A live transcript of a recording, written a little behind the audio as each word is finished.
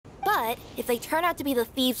But if they turn out to be the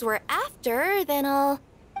thieves we're after, then I'll...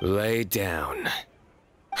 Lay down.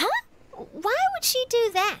 Huh? Why would she do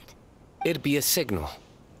that? It'd be a signal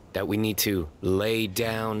that we need to lay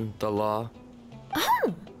down the law.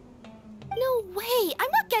 Oh. No way! I'm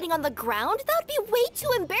not getting on the ground! That would be way too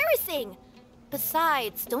embarrassing!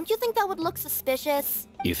 Besides, don't you think that would look suspicious?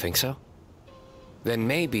 You think so? Then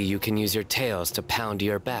maybe you can use your tails to pound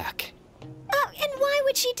your back. And why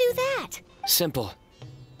would she do that? Simple.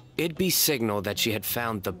 It'd be signal that she had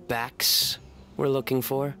found the backs we're looking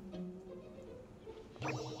for.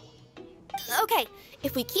 Okay,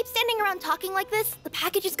 if we keep standing around talking like this, the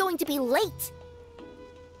package is going to be late.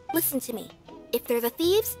 Listen to me. If they're the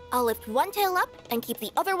thieves, I'll lift one tail up and keep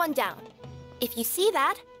the other one down. If you see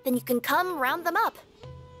that, then you can come round them up.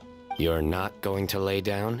 You're not going to lay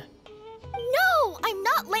down? No, I'm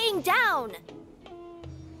not laying down!